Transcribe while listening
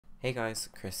Hey guys,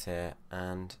 Chris here,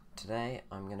 and today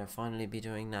I'm going to finally be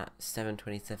doing that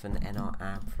 727 NR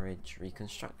average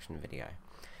reconstruction video.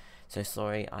 So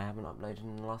sorry I haven't uploaded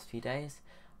in the last few days.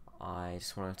 I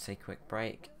just wanted to take a quick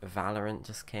break. Valorant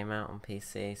just came out on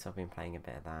PC, so I've been playing a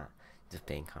bit of that, just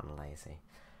being kind of lazy.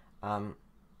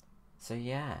 So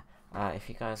yeah, if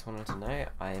you guys wanted to know,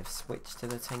 I've switched to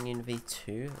the Tengyun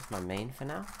V2 as my main for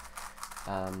now.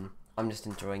 I'm just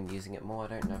enjoying using it more. I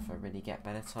don't know if I really get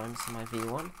better times than my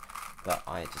V1, but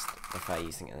I just prefer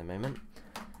using it at the moment.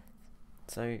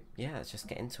 So yeah, let's just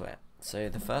get into it. So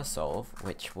the first solve,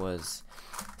 which was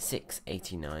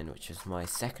 689, which was my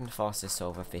second fastest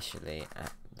solve officially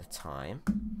at the time.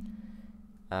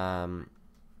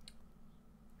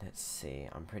 Let's see,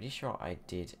 I'm pretty sure I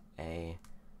did I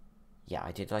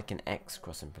did like an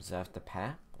xcross and preserved the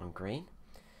pair on green.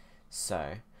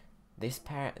 So this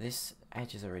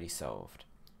edge is already solved,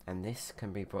 and this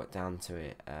can be brought down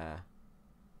to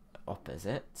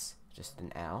opposites, just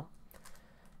an L,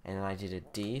 and then I did a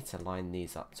D to line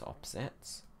these up to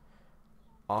opposites,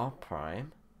 R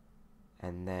prime,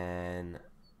 and then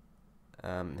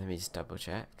let me just double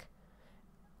check.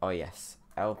 Oh yes,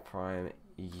 L prime,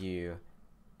 U,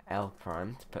 L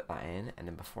prime to put that in, and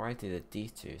then before I do the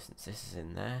D2, since this is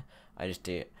in there, I just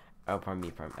do L prime,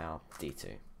 U prime, L,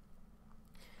 D2.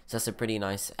 So that's a pretty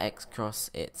nice X cross.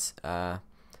 It's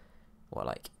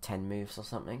like 10 moves or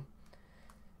something.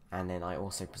 And then I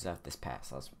also preserved this pair,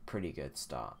 so that's a pretty good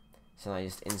start. So I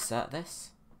just insert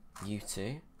this, U2,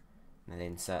 and then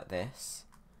insert this.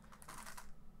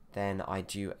 Then I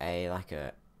do a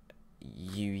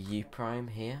U prime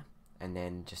here, and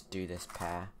then just do this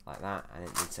pair like that, and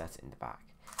then insert it in the back.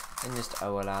 And just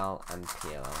OLL and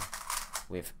PLL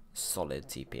with solid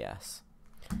TPS.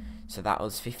 So that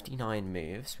was 59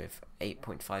 moves with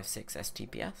 8.56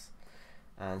 STPS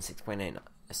and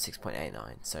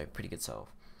 6.89, so pretty good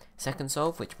solve. Second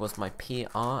solve, which was my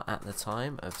PR at the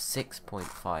time of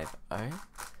 6.50.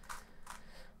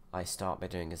 I start by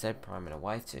doing a Z prime and a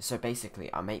Y2. So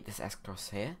basically, I make this S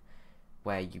cross here,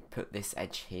 where you put this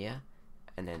edge here,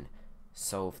 and then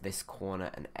solve this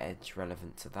corner and edge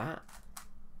relevant to that.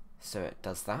 So it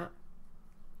does that.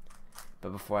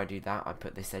 But before I do that, I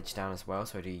put this edge down as well.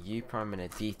 So I do U prime and a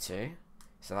D2.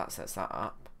 So that sets that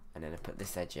up. And then I put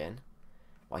this edge in.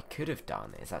 What I could have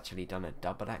done is actually done a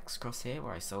double X cross here,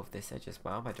 where I solved this edge as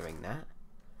well by doing that.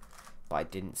 But I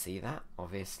didn't see that,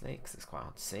 obviously, because it's quite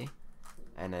hard to see.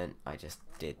 And then I just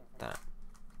did that.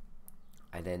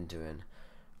 I then do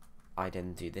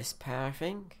this pair, I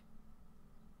think.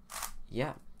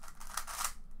 Yeah.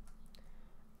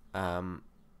 Then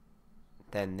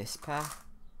this pair.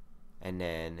 And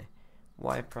then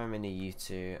Y prime and a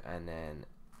U2, and then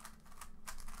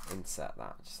insert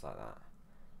that, just like that.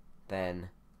 Then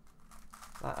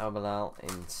that OCLL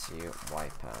into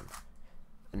Y prime.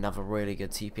 Another really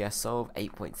good TPS solve,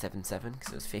 8.77, because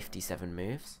it was 57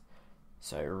 moves.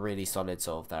 So a really solid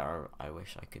solve there. I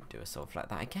wish I could do a solve like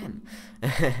that again.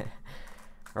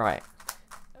 Right,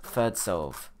 third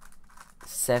solve,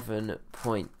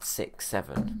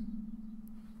 7.67.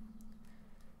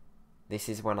 This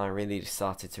is when I really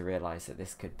started to realise that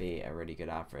this could be a really good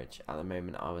average. At the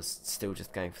moment, I was still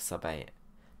just going for sub 8.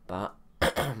 But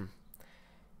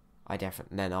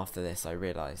then after this, I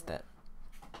realised that,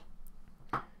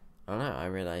 I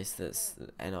realised that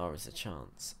NR is a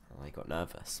chance. And I got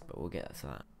nervous, but we'll get to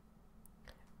that.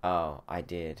 Oh, I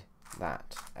did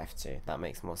that, F2. That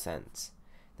makes more sense.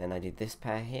 Then I did this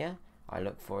pair here. I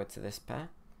look forward to this pair.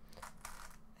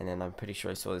 And then I'm pretty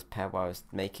sure I saw this pair while I was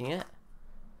making it.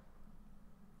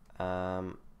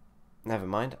 Never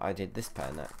mind, I did this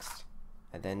pair next.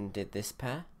 I then did this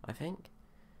pair, I think.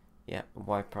 Yeah,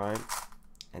 Y prime,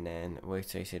 and then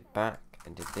rotated back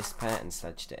and did this pair and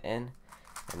sledged it in,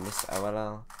 and this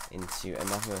OLL into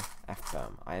another F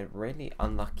prime. I had really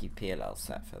unlucky PLL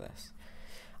set for this.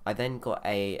 I then got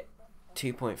a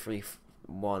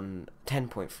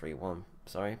 10.31,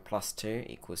 sorry, plus 2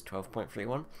 equals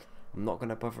 12.31. I'm not going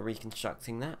to bother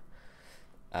reconstructing that.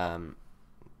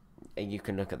 You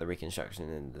can look at the reconstruction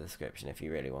in the description if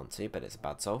you really want to, but it's a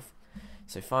bad solve.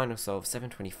 So final solve,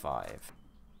 725.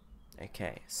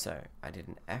 Okay, so I did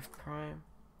an F prime.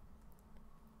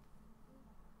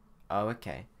 Oh,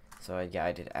 okay. So I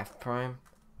did F prime,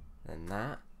 then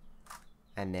that,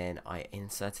 and then I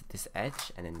inserted this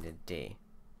edge and then did D.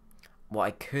 What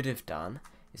I could have done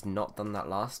is not done that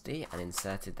last D and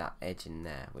inserted that edge in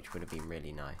there, which would have been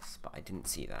really nice, but I didn't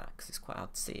see that because it's quite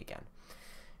hard to see again.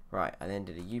 Right, I then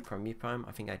did a U prime.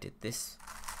 I think I did this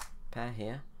pair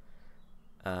here.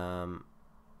 I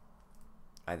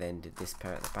then did this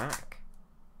pair at the back.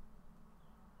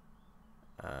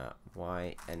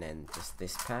 Y, and then just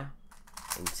this pair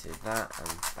into that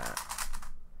and that.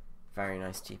 Very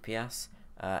nice GPS.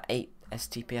 8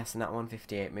 STPS in that one,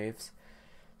 58 moves.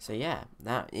 So yeah,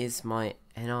 that is my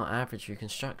NR average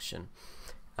reconstruction.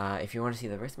 If you want to see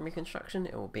the written reconstruction,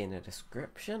 it will be in the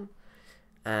description.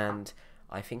 And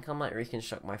I think I might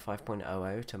reconstruct my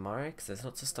 5.00 tomorrow, because there's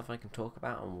lots of stuff I can talk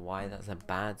about on why that's a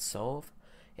bad solve.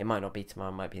 It might not be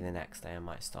tomorrow, it might be the next day. I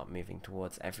might start moving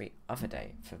towards every other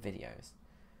day for videos.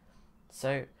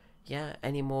 So yeah,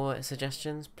 any more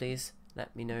suggestions, please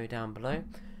let me know down below.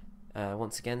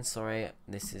 Once again, sorry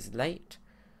this is late,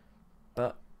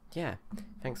 but yeah,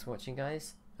 thanks for watching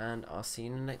guys, and I'll see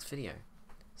you in the next video.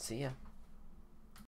 See ya.